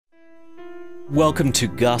Welcome to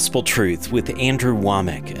Gospel Truth with Andrew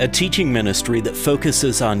Womack, a teaching ministry that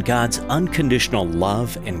focuses on God's unconditional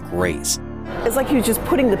love and grace. It's like he was just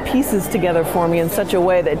putting the pieces together for me in such a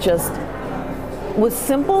way that just was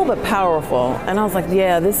simple but powerful. And I was like,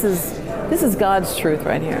 yeah, this is God's truth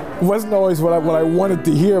right here. It wasn't always what I wanted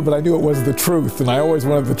to hear, but I knew it was the truth, and I always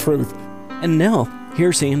wanted the truth. And now,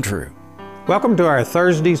 here's Andrew. Welcome to our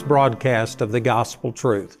Thursday's broadcast of the Gospel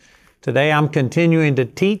Truth. Today I'm continuing to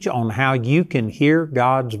teach on how you can hear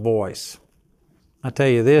God's voice. I tell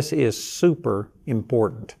you, this is super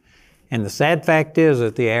important. And the sad fact is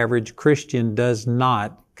that the average Christian does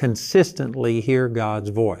not consistently hear God's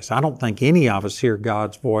voice. I don't think any of us hear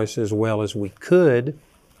God's voice as well as we could,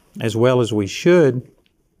 as well as we should.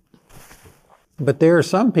 But there are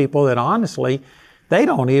some people that honestly, they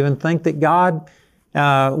don't even think that God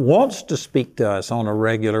wants to speak to us on a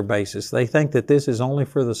regular basis. They think that this is only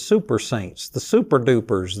for the super saints, the super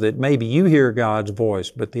dupers, that maybe you hear God's voice,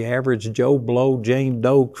 but the average Joe Blow, Jane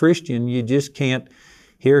Doe Christian, you just can't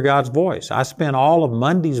hear God's voice. I spent all of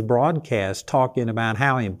Monday's broadcast talking about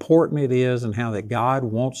how important it is and how that God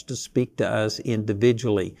wants to speak to us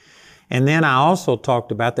individually. And then I also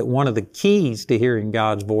talked about that one of the keys to hearing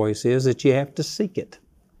God's voice is that you have to seek it.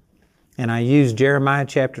 And I used Jeremiah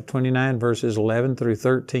chapter 29, verses 11 through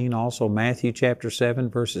 13, also Matthew chapter 7,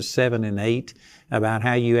 verses 7 and 8, about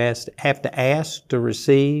how you have to ask to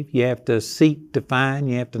receive, you have to seek to find,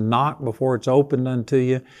 you have to knock before it's opened unto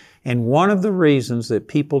you. And one of the reasons that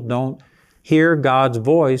people don't hear God's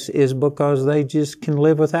voice is because they just can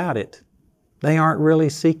live without it. They aren't really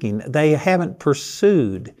seeking. They haven't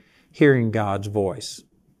pursued hearing God's voice.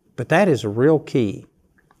 But that is a real key.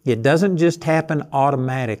 It doesn't just happen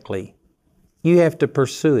automatically. You have to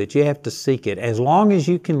pursue it. You have to seek it. As long as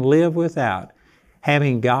you can live without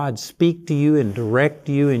having God speak to you and direct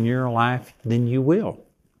you in your life, then you will.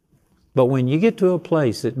 But when you get to a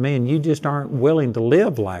place that, man, you just aren't willing to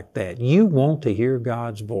live like that, you want to hear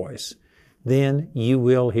God's voice, then you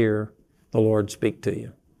will hear the Lord speak to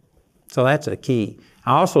you. So that's a key.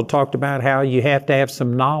 I also talked about how you have to have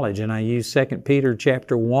some knowledge, and I used 2 Peter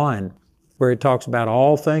chapter 1, where it talks about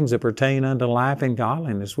all things that pertain unto life and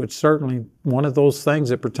godliness, which certainly one of those things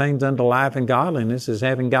that pertains unto life and godliness is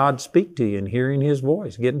having God speak to you and hearing His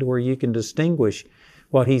voice, getting to where you can distinguish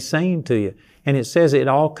what He's saying to you. And it says it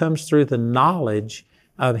all comes through the knowledge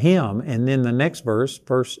of Him. And then the next verse,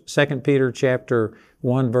 2 Peter chapter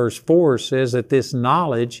 1, verse 4, says that this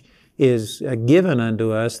knowledge is given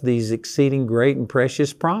unto us these exceeding great and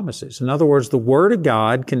precious promises. In other words, the Word of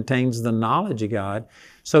God contains the knowledge of God.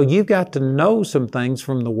 So you've got to know some things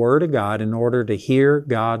from the Word of God in order to hear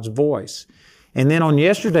God's voice. And then on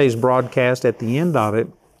yesterday's broadcast, at the end of it,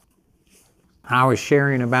 I was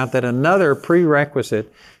sharing about that another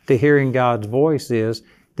prerequisite to hearing God's voice is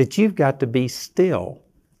that you've got to be still,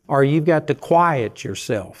 or you've got to quiet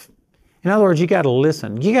yourself. In other words, you got to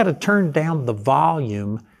listen. You got to turn down the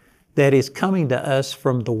volume that is coming to us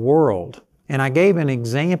from the world. And I gave an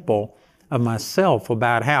example of myself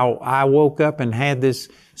about how I woke up and had this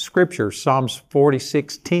scripture, Psalms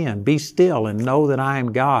 46:10, be still and know that I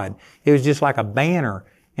am God. It was just like a banner.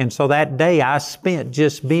 And so that day I spent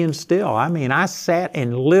just being still. I mean, I sat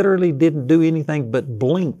and literally didn't do anything but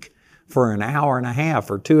blink for an hour and a half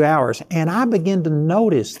or 2 hours. And I began to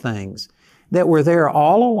notice things that were there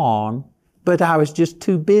all along, but I was just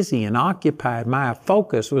too busy and occupied. My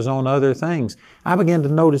focus was on other things. I began to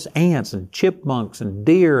notice ants and chipmunks and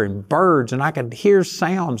deer and birds, and I could hear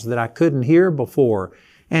sounds that I couldn't hear before.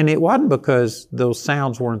 And it wasn't because those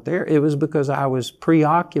sounds weren't there. It was because I was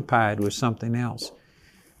preoccupied with something else.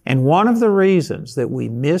 And one of the reasons that we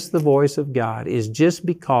miss the voice of God is just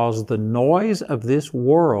because the noise of this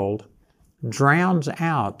world drowns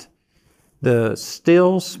out the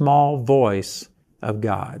still small voice of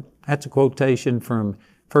God. That's a quotation from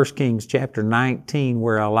 1 Kings chapter 19,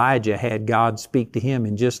 where Elijah had God speak to him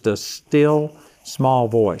in just a still, small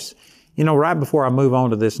voice. You know, right before I move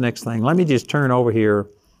on to this next thing, let me just turn over here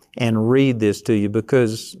and read this to you,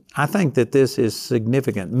 because I think that this is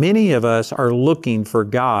significant. Many of us are looking for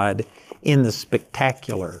God in the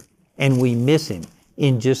spectacular, and we miss Him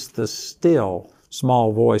in just the still,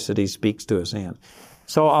 small voice that He speaks to us in.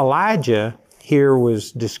 So Elijah here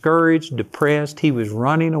was discouraged, depressed. He was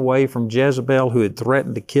running away from Jezebel, who had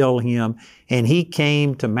threatened to kill him. And he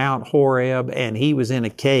came to Mount Horeb, and he was in a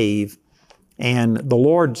cave. And the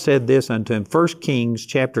Lord said this unto him, 1 Kings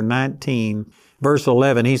chapter 19, verse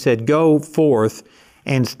 11. He said, go forth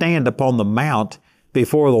and stand upon the mount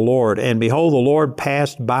before the Lord. And behold, the Lord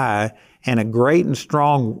passed by, and a great and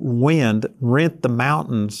strong wind rent the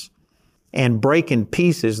mountains and break in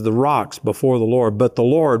pieces the rocks before the Lord, but the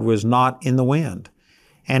Lord was not in the wind.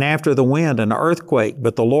 And after the wind, an earthquake,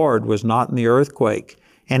 but the Lord was not in the earthquake.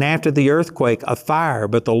 And after the earthquake, a fire,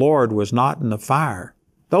 but the Lord was not in the fire.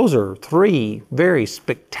 Those are three very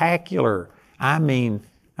spectacular, amazing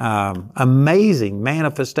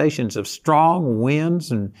manifestations of strong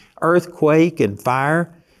winds and earthquake and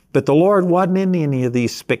fire. But the Lord wasn't in any of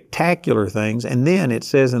these spectacular things. And then it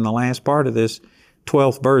says in the last part of this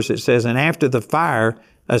 12th verse, it says, and after the fire,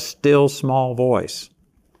 a still small voice.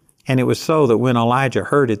 And it was so that when Elijah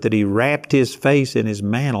heard it, that he wrapped his face in his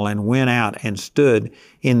mantle and went out and stood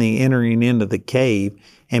in the entering into the cave.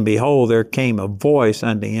 And behold, there came a voice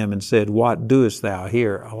unto him and said, what doest thou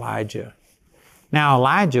here, Elijah? Now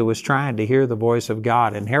Elijah was trying to hear the voice of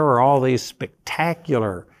God, and here are all these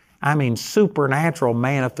spectacular, supernatural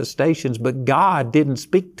manifestations, but God didn't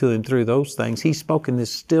speak to him through those things. He spoke in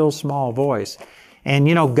this still small voice. And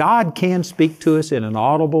God can speak to us in an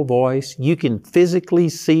audible voice. You can physically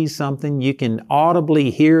see something. You can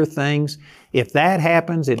audibly hear things. If that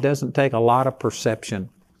happens, it doesn't take a lot of perception.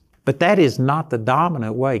 But that is not the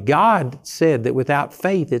dominant way. God said that without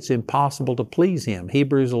faith, it's impossible to please Him.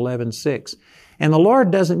 Hebrews 11:6. And the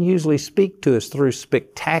Lord doesn't usually speak to us through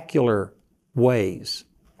spectacular ways.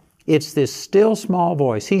 It's this still small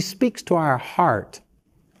voice. He speaks to our heart.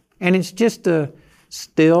 And it's just a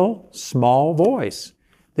still small voice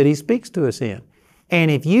that He speaks to us in. And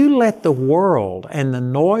if you let the world and the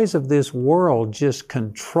noise of this world just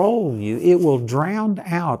control you, it will drown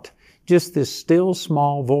out just this still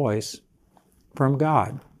small voice from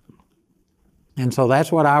God. And so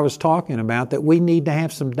that's what I was talking about, that we need to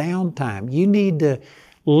have some downtime. You need to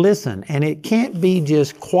listen, and it can't be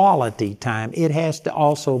just quality time. It has to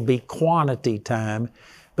also be quantity time,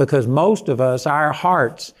 because most of us, our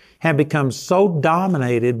hearts have become so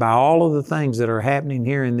dominated by all of the things that are happening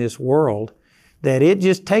here in this world that it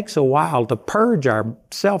just takes a while to purge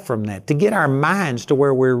ourselves from that, to get our minds to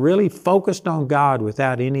where we're really focused on God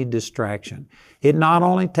without any distraction. It not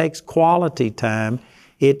only takes quality time,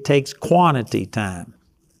 it takes quantity time.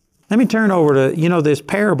 Let me turn over to, this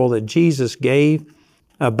parable that Jesus gave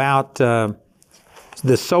about the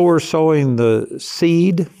sower sowing the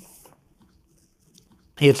seed.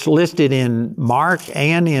 It's listed in Mark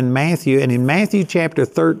and in Matthew. And in Matthew chapter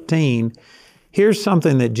 13, here's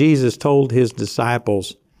something that Jesus told His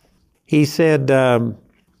disciples. He said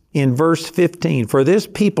in verse 15, for this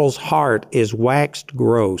people's heart is waxed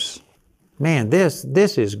gross. Man, this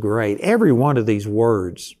is great. Every one of these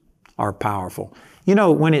words are powerful.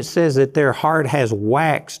 When it says that their heart has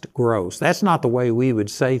waxed gross, that's not the way we would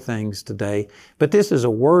say things today, but this is a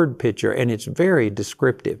word picture, and it's very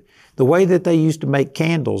descriptive. The way that they used to make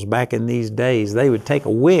candles back in these days, they would take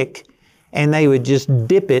a wick and they would just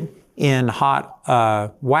dip it in hot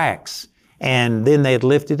wax, and then they'd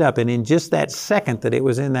lift it up. And in just that second that it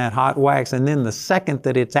was in that hot wax, and then the second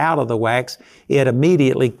that it's out of the wax, it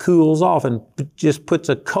immediately cools off and just puts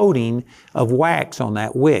a coating of wax on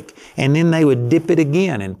that wick. And then they would dip it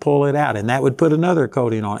again and pull it out, and that would put another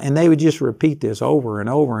coating on. And they would just repeat this over and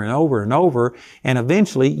over and over and over, and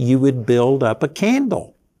eventually you would build up a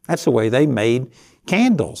candle. That's the way they made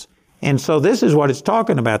candles. And so this is what it's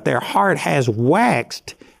talking about. Their heart has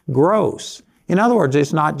waxed gross. In other words,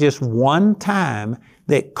 it's not just one time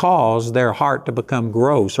that caused their heart to become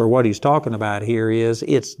gross, or what he's talking about here is,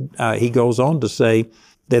 he goes on to say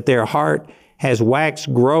that their heart has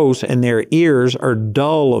waxed gross, and their ears are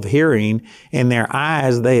dull of hearing, and their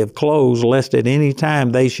eyes they have closed, lest at any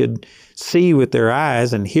time they should see with their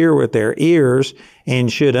eyes and hear with their ears,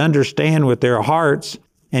 and should understand with their hearts,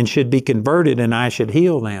 and should be converted, and I should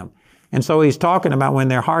heal them. And so he's talking about when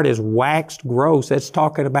their heart is waxed gross, that's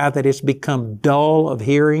talking about that it's become dull of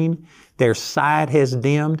hearing, their sight has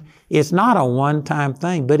dimmed. It's not a one-time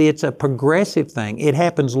thing, but it's a progressive thing. It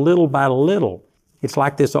happens little by little. It's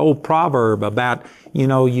like this old proverb about, you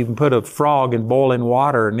can put a frog in boiling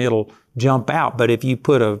water and it'll jump out. But if you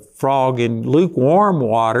put a frog in lukewarm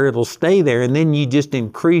water, it'll stay there, and then you just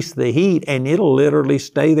increase the heat and it'll literally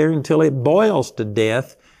stay there until it boils to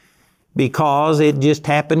death, because it just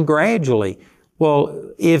happened gradually.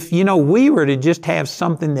 Well, if, we were to just have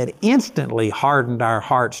something that instantly hardened our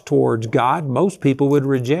hearts towards God, most people would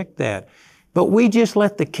reject that. But we just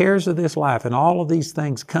let the cares of this life and all of these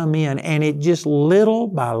things come in, and it just little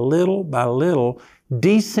by little by little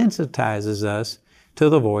desensitizes us to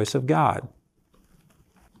the voice of God.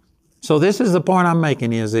 So this is the point I'm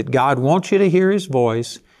making, is that God wants you to hear His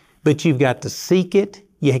voice, but you've got to seek it.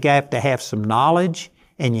 You have to have some knowledge,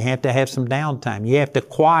 and you have to have some downtime. You have to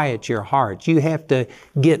quiet your heart. You have to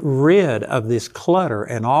get rid of this clutter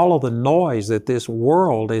and all of the noise that this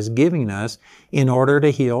world is giving us in order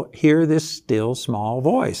to hear this still small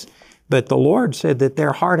voice. But the Lord said that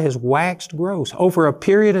their heart has waxed gross over a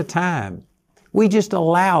period of time. We just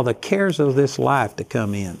allow the cares of this life to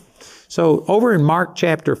come in. So over in Mark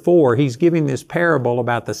chapter 4, He's giving this parable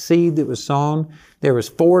about the seed that was sown. There was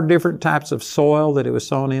 4 different types of soil that it was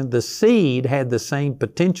sown in. The seed had the same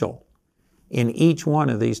potential in each one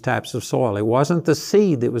of these types of soil. It wasn't the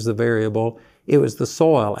seed that was the variable, it was the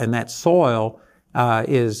soil. And that soil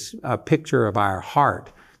is a picture of our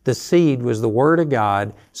heart. The seed was the Word of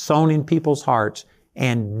God sown in people's hearts,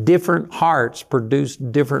 and different hearts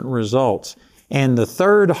produced different results. And the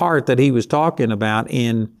third heart that He was talking about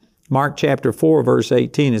in Mark chapter 4, verse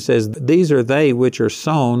 18, it says, "These are they which are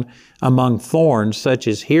sown among thorns, such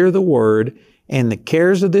as hear the word, and the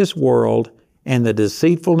cares of this world, and the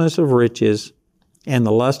deceitfulness of riches, and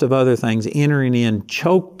the lust of other things entering in,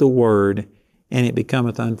 choke the word, and it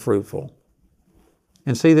becometh unfruitful."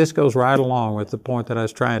 And see, this goes right along with the point that I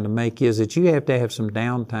was trying to make, is that you have to have some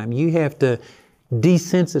downtime. You have to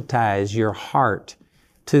desensitize your heart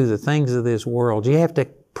to the things of this world. You have to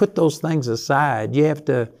put those things aside. You have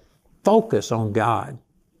to focus on God.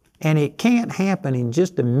 And it can't happen in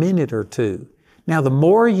just a minute or two. Now, the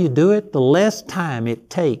more you do it, the less time it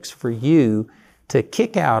takes for you to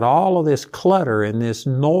kick out all of this clutter and this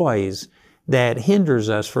noise that hinders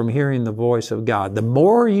us from hearing the voice of God. The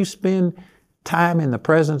more you spend time in the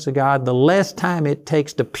presence of God, the less time it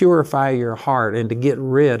takes to purify your heart and to get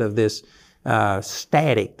rid of this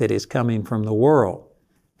static that is coming from the world.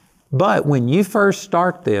 But when you first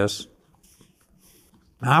start this,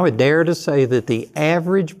 I would dare to say that the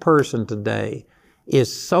average person today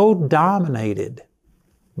is so dominated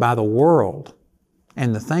by the world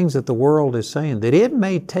and the things that the world is saying that it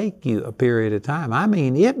may take you a period of time. I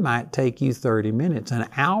mean, it might take you 30 minutes, an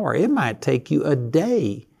hour. It might take you a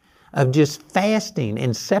day of just fasting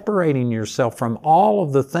and separating yourself from all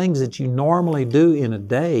of the things that you normally do in a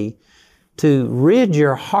day to rid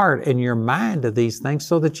your heart and your mind of these things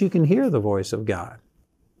so that you can hear the voice of God.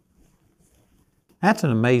 That's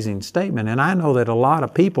an amazing statement, and I know that a lot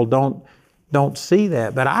of people don't see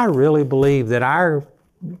that, but I really believe that our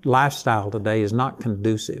lifestyle today is not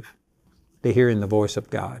conducive to hearing the voice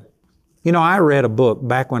of God. You know, I read a book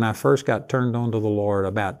back when I first got turned on to the Lord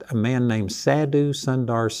about a man named Sadhu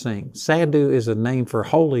Sundar Singh. Sadhu is a name for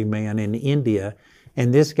holy man in India,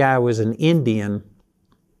 and this guy was an Indian.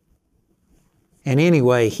 And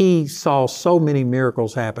anyway, he saw so many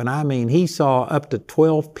miracles happen. I mean, he saw up to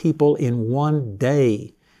 12 people in one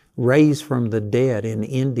day raised from the dead in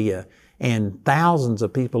India. And thousands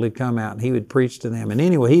of people had come out and he would preach to them. And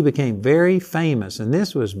anyway, he became very famous. And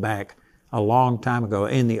this was back a long time ago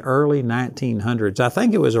in the early 1900s. I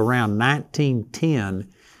think it was around 1910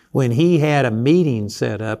 when he had a meeting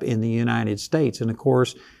set up in the United States. And of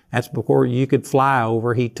course, that's before you could fly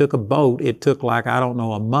over. He took a boat. It took like, I don't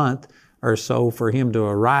know, a month or so for him to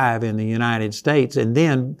arrive in the United States. And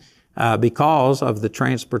then because of the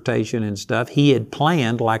transportation and stuff, he had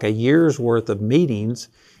planned like a year's worth of meetings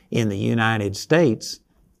in the United States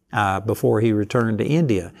before he returned to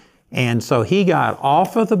India. And so he got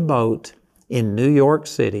off of the boat in New York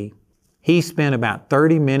City. He spent about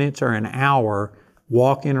 30 minutes or an hour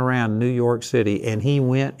walking around New York City, and he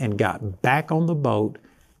went and got back on the boat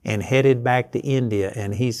and headed back to India.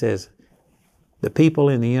 And he says, the people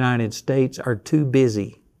in the United States are too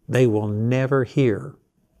busy. They will never hear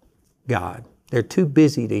God. They're too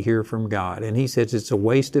busy to hear from God. And he says it's a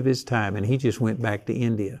waste of his time, and he just went back to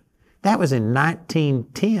India. That was in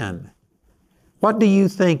 1910. What do you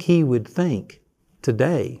think he would think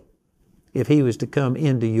today if he was to come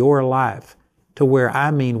into your life to where, I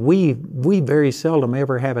mean, we very seldom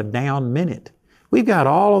ever have a down minute. We've got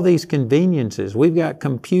all of these conveniences. We've got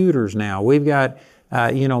computers now. We've got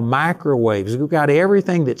microwaves. We've got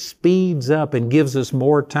everything that speeds up and gives us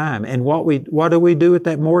more time. And what do we do with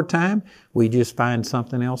that more time? We just find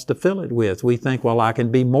something else to fill it with. We think, well, I can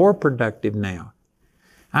be more productive now.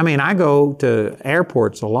 I mean, I go to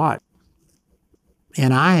airports a lot.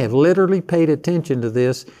 And I have literally paid attention to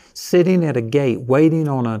this sitting at a gate waiting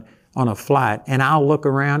on a flight, and I'll look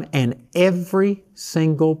around and every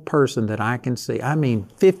single person that I can see, I mean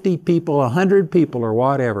 50 people, 100 people or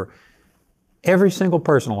whatever, every single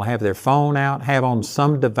person will have their phone out, have on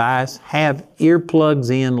some device, have earplugs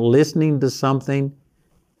in, listening to something.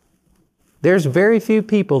 There's very few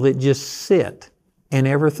people that just sit and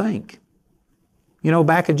ever think. You know,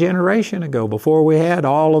 back a generation ago, before we had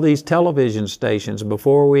all of these television stations,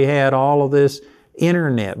 before we had all of this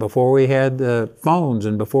internet, before we had the phones,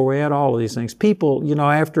 and before we had all of these things, people,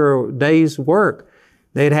 after a day's work,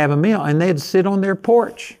 they'd have a meal and they'd sit on their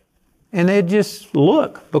porch and they'd just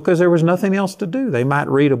look because there was nothing else to do. They might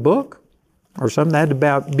read a book or something.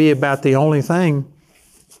 That'd be about the only thing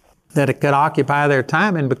that it could occupy their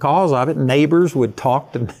time, and because of it, neighbors would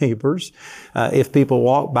talk to neighbors. If people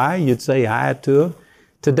walked by, you'd say hi to them.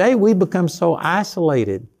 Today, we become so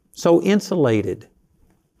isolated, so insulated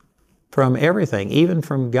from everything, even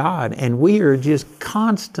from God, and we are just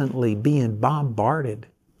constantly being bombarded.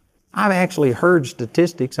 I've actually heard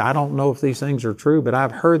statistics, I don't know if these things are true, but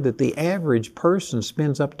I've heard that the average person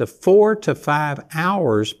spends up to 4 to 5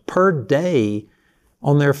 hours per day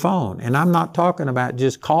on their phone. And I'm not talking about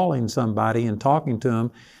just calling somebody and talking to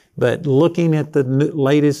them, but looking at the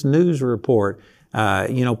latest news report,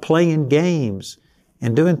 playing games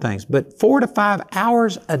and doing things. But 4 to 5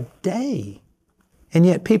 hours a day. And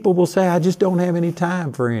yet people will say, I just don't have any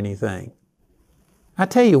time for anything. I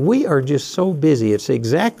tell you, we are just so busy. It's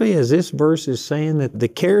exactly as this verse is saying, that the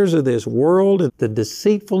cares of this world and the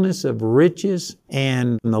deceitfulness of riches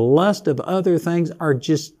and the lust of other things are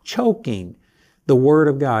just choking the Word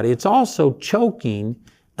of God. It's also choking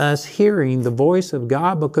us hearing the voice of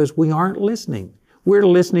God because we aren't listening. We're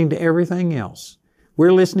listening to everything else.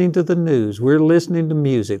 We're listening to the news. We're listening to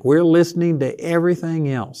music. We're listening to everything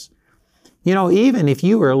else. Even if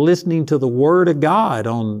you are listening to the Word of God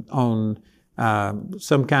on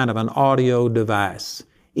some kind of an audio device,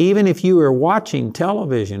 even if you are watching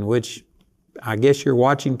television, which I guess you're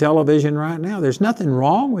watching television right now, there's nothing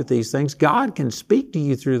wrong with these things. God can speak to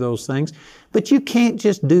you through those things, but you can't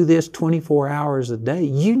just do this 24 hours a day.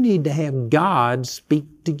 You need to have God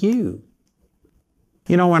speak to you.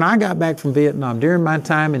 When I got back from Vietnam, during my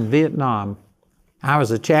time in Vietnam, I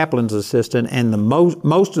was a chaplain's assistant, and the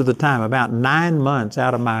most of the time, about 9 months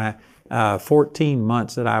out of my 14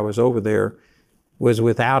 months that I was over there, was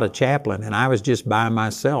without a chaplain, and I was just by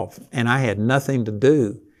myself, and I had nothing to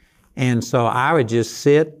do. And so I would just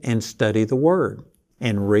sit and study the Word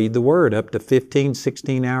and read the Word up to 15,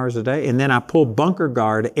 16 hours a day. And then I pulled bunker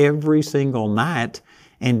guard every single night,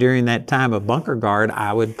 and during that time of bunker guard,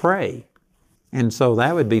 I would pray. And so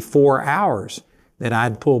that would be 4 hours that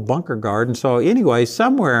I'd pull bunker guard. And so anyway,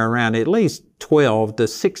 somewhere around at least 12 to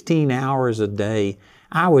 16 hours a day,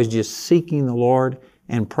 I was just seeking the Lord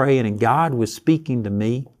and praying, and God was speaking to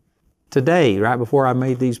me. Today, right before I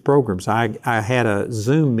made these programs, I had a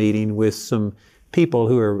Zoom meeting with some people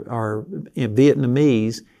who are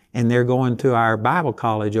Vietnamese, and they're going to our Bible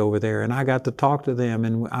college over there, and I got to talk to them,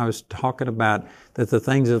 and I was talking about that the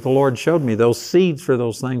things that the Lord showed me, those seeds for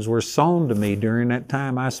those things were sown to me during that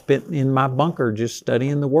time I spent in my bunker just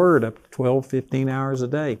studying the Word up to 12, 15 hours a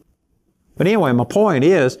day. But anyway, my point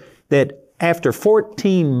is that after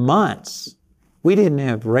 14 months, we didn't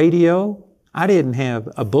have radio. I didn't have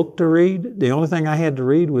a book to read. The only thing I had to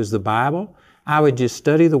read was the Bible. I would just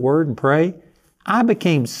study the Word and pray. I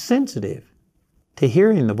became sensitive to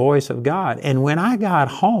hearing the voice of God. And when I got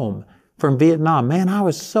home from Vietnam, man, I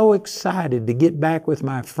was so excited to get back with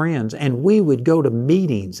my friends, and we would go to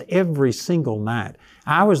meetings every single night.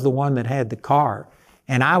 I was the one that had the car,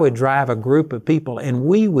 and I would drive a group of people, and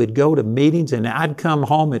we would go to meetings, and I'd come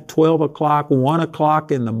home at 12 o'clock, 1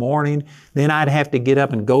 o'clock in the morning. Then I'd have to get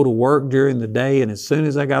up and go to work during the day, and as soon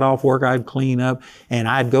as I got off work, I'd clean up, and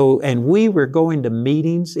I'd go, and we were going to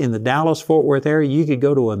meetings in the Dallas-Fort Worth area. You could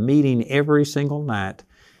go to a meeting every single night.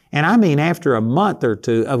 And I mean, after a month or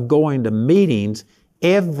two of going to meetings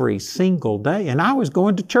every single day, and I was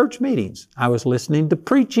going to church meetings. I was listening to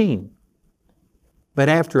preaching. But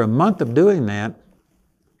after a month of doing that,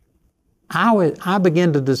 I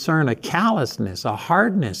began to discern a callousness, a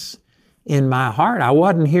hardness in my heart. I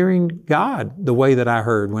wasn't hearing God the way that I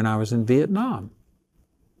heard when I was in Vietnam.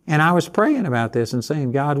 And I was praying about this and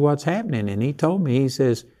saying, God, what's happening? And He told me, He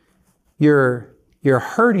says, you're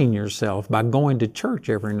hurting yourself by going to church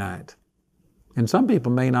every night. And some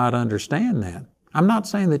people may not understand that. I'm not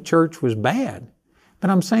saying that church was bad, but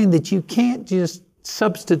I'm saying that you can't just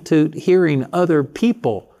substitute hearing other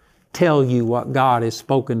people tell you what God has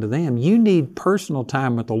spoken to them. You need personal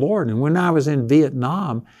time with the Lord. And when I was in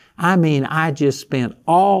Vietnam, I just spent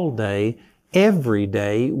all day, every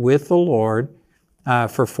day with the Lord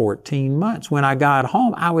for 14 months. When I got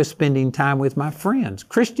home, I was spending time with my friends,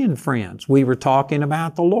 Christian friends. We were talking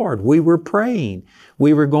about the Lord. We were praying.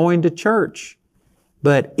 We were going to church.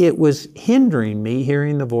 But it was hindering me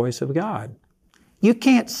hearing the voice of God. You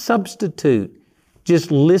can't substitute just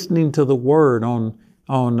listening to the Word on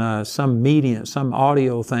on some media, some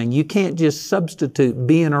audio thing. You can't just substitute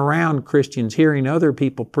being around Christians, hearing other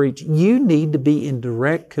people preach. You need to be in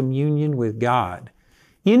direct communion with God.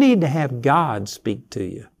 You need to have God speak to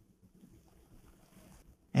you.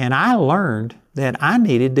 And I learned that I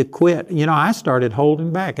needed to quit. I started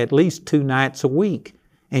holding back at least 2 nights a week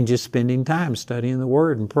and just spending time studying the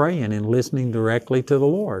Word and praying and listening directly to the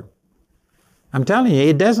Lord. I'm telling you,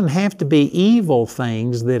 it doesn't have to be evil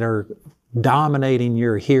things that are dominating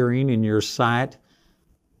your hearing and your sight,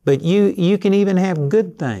 but you can even have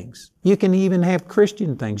good things. You can even have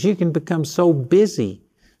Christian things. You can become so busy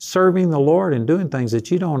serving the Lord and doing things that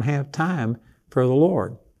you don't have time for the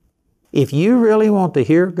Lord. If you really want to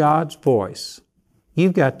hear God's voice,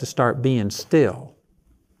 you've got to start being still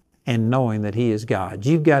and knowing that He is God.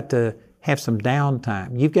 You've got to have some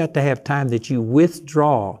downtime. You've got to have time that you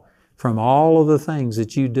withdraw from all of the things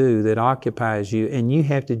that you do that occupies you, and you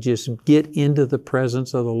have to just get into the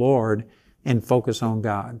presence of the Lord and focus on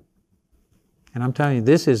God. And I'm telling you,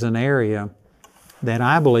 this is an area that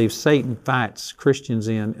I believe Satan fights Christians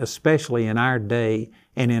in, especially in our day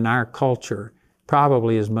and in our culture,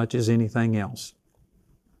 probably as much as anything else.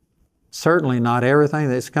 Certainly not everything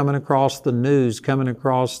that's coming across the news, coming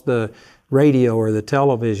across the radio or the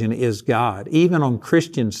television is God. Even on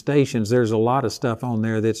Christian stations, there's a lot of stuff on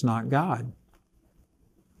there that's not God.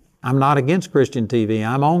 I'm not against Christian TV.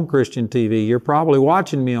 I'm on Christian TV. You're probably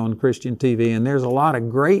watching me on Christian TV, and there's a lot of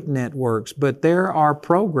great networks, but there are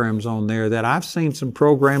programs on there that I've seen some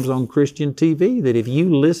programs on Christian TV that if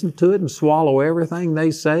you listen to it and swallow everything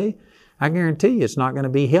they say, I guarantee you it's not going to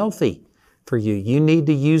be healthy for you. You need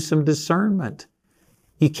to use some discernment.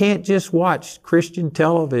 You can't just watch Christian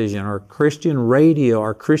television or Christian radio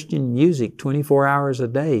or Christian music 24 hours a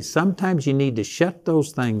day. Sometimes you need to shut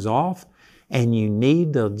those things off and you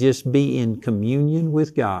need to just be in communion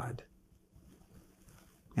with God.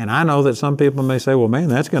 And I know that some people may say, well, man,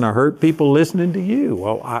 that's going to hurt people listening to you.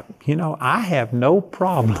 Well, I have no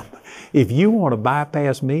problem. If you want to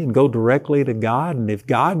bypass me and go directly to God, and if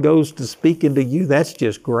God goes to speaking to you, that's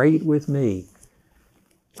just great with me.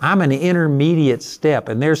 I'm an intermediate step,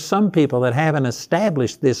 and there's some people that haven't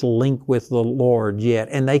established this link with the Lord yet,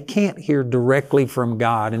 and they can't hear directly from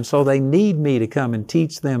God, and so they need me to come and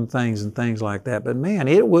teach them things and things like that. But man,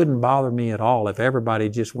 it wouldn't bother me at all if everybody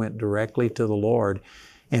just went directly to the Lord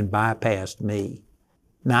and bypassed me.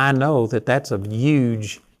 Now I know that that's a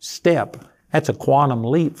huge step. That's a quantum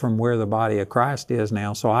leap from where the body of Christ is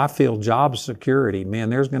now. So I feel job security. Man,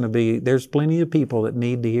 there's plenty of people that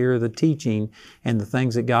need to hear the teaching and the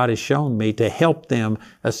things that God has shown me to help them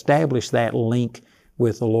establish that link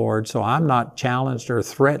with the Lord. So I'm not challenged or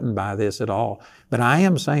threatened by this at all. But I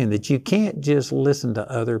am saying that you can't just listen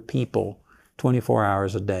to other people 24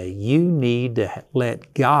 hours a day. You need to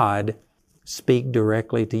let God speak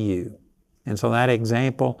directly to you. And so that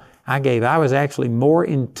example I gave, I was actually more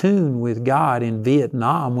in tune with God in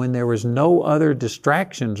Vietnam when there was no other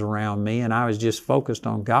distractions around me and I was just focused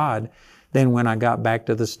on God than when I got back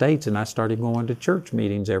to the States and I started going to church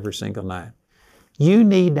meetings every single night. You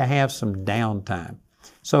need to have some downtime.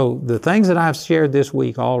 So the things that I've shared this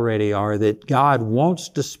week already are that God wants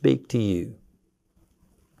to speak to you.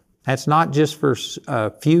 That's not just for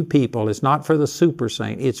a few people. It's not for the super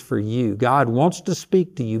saint. It's for you. God wants to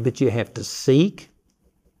speak to you, but you have to seek.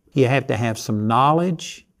 You have to have some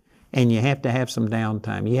knowledge, and you have to have some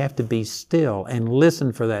downtime. You have to be still and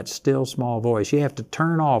listen for that still small voice. You have to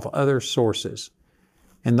turn off other sources.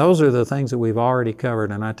 And those are the things that we've already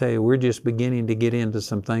covered. And I tell you, we're just beginning to get into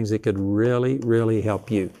some things that could really, really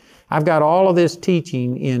help you. I've got all of this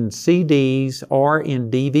teaching in CDs or in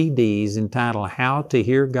DVDs entitled How to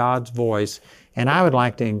Hear God's Voice, and I would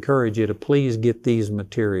like to encourage you to please get these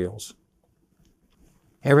materials.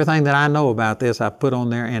 Everything that I know about this I put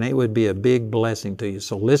on there, and it would be a big blessing to you.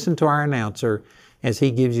 So listen to our announcer as he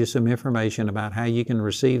gives you some information about how you can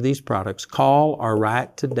receive these products. Call or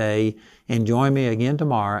write today and join me again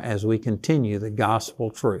tomorrow as we continue the gospel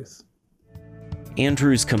truth.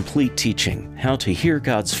 Andrew's complete teaching, How to Hear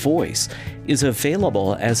God's Voice, is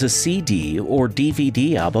available as a CD or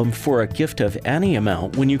DVD album for a gift of any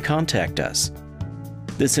amount when you contact us.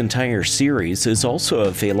 This entire series is also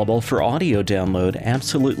available for audio download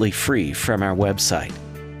absolutely free from our website.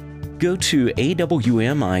 Go to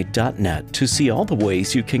awmi.net to see all the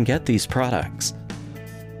ways you can get these products.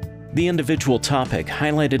 The individual topic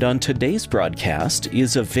highlighted on today's broadcast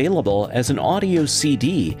is available as an audio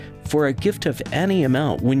CD for a gift of any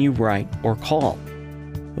amount when you write or call.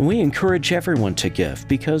 We encourage everyone to give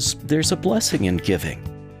because there's a blessing in giving.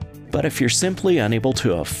 But if you're simply unable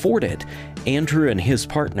to afford it, Andrew and his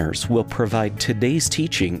partners will provide today's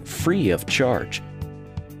teaching free of charge.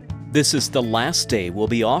 This is the last day we'll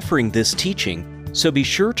be offering this teaching, so be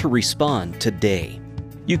sure to respond today.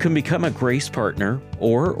 You can become a Grace Partner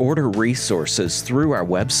or order resources through our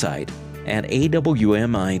website at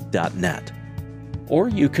awmi.net. Or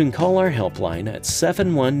you can call our helpline at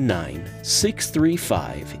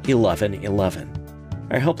 719-635-1111.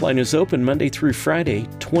 Our helpline is open Monday through Friday,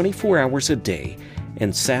 24 hours a day,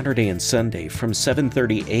 and Saturday and Sunday from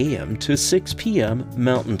 7:30 a.m. to 6 p.m.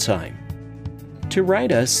 Mountain Time. To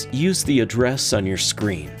write us, use the address on your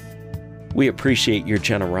screen. We appreciate your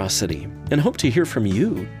generosity and hope to hear from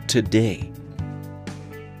you today.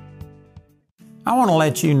 I want to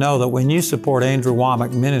let you know that when you support Andrew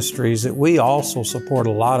Womack Ministries, that we also support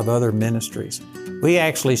a lot of other ministries. We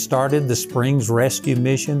actually started the Springs Rescue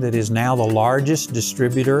Mission that is now the largest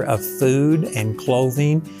distributor of food and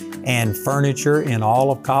clothing and furniture in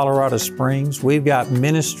all of Colorado Springs. We've got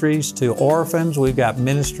ministries to orphans. We've got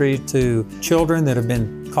ministry to children that have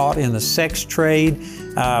been caught in the sex trade.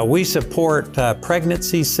 We support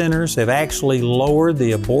pregnancy centers, have actually lowered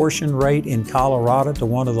the abortion rate in Colorado to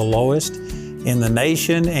one of the lowest in the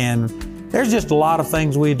nation, and there's just a lot of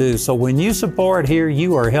things we do. So when you support here,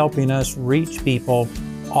 you are helping us reach people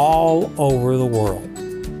all over the world.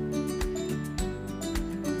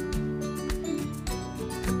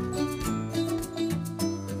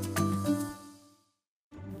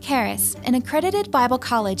 Charis, an accredited Bible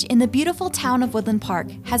college in the beautiful town of Woodland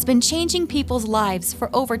Park, has been changing people's lives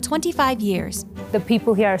for over 25 years. The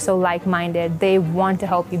people here are so like-minded. They want to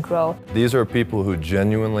help you grow. These are people who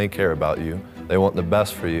genuinely care about you. They want the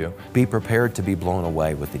best for you. Be prepared to be blown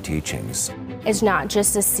away with the teachings. It's not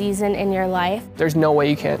just a season in your life. There's no way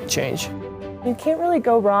you can't change. You can't really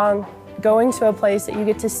go wrong going to a place that you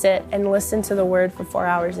get to sit and listen to the Word for 4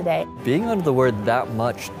 hours a day. Being under the Word that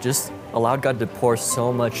much just allowed God to pour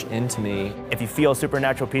so much into me. If you feel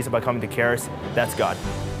supernatural peace about coming to Charis, that's God.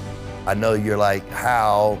 I know you're like,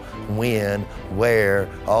 how, when, where,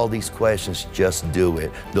 all these questions, just do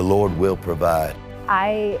it. The Lord will provide.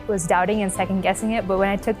 I was doubting and second guessing it, but when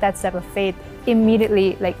I took that step of faith,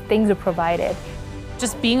 immediately things were provided.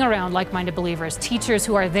 Just being around like-minded believers, teachers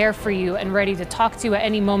who are there for you and ready to talk to you at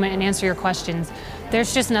any moment and answer your questions,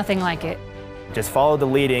 there's just nothing like it. Just follow the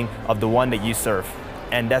leading of the one that you serve,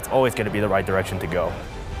 and that's always going to be the right direction to go.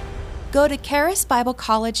 Go to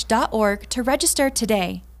charisbiblecollege.org to register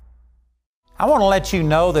today. I want to let you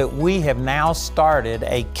know that we have now started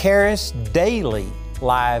a Charis Daily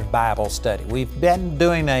live Bible study. We've been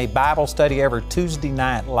doing a Bible study every Tuesday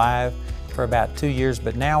night live for about 2 years,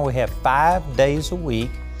 but now we have 5 days a week.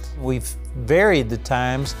 We've varied the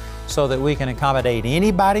times so that we can accommodate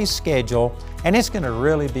anybody's schedule, and it's going to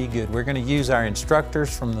really be good. We're going to use our instructors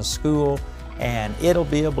from the school, and it'll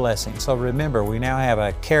be a blessing. So remember, we now have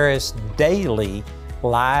a Charis Daily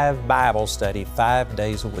live Bible study 5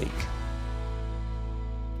 days a week.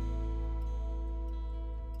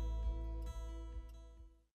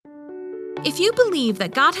 If you believe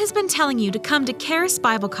that God has been telling you to come to Charis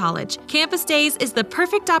Bible College, Campus Days is the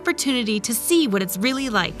perfect opportunity to see what it's really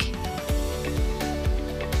like.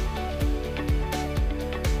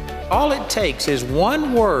 All it takes is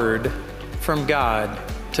one word from God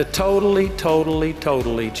to totally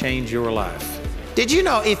change your life. Did you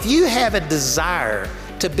know if you have a desire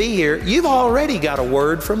to be here, you've already got a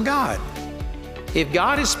word from God? If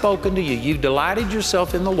God has spoken to you, you've delighted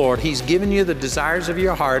yourself in the Lord, He's given you the desires of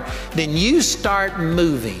your heart, then you start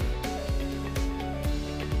moving.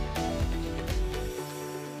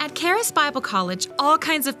 At Charis Bible College, all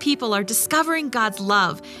kinds of people are discovering God's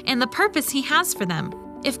love and the purpose He has for them.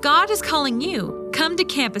 If God is calling you, come to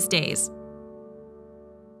Campus Days.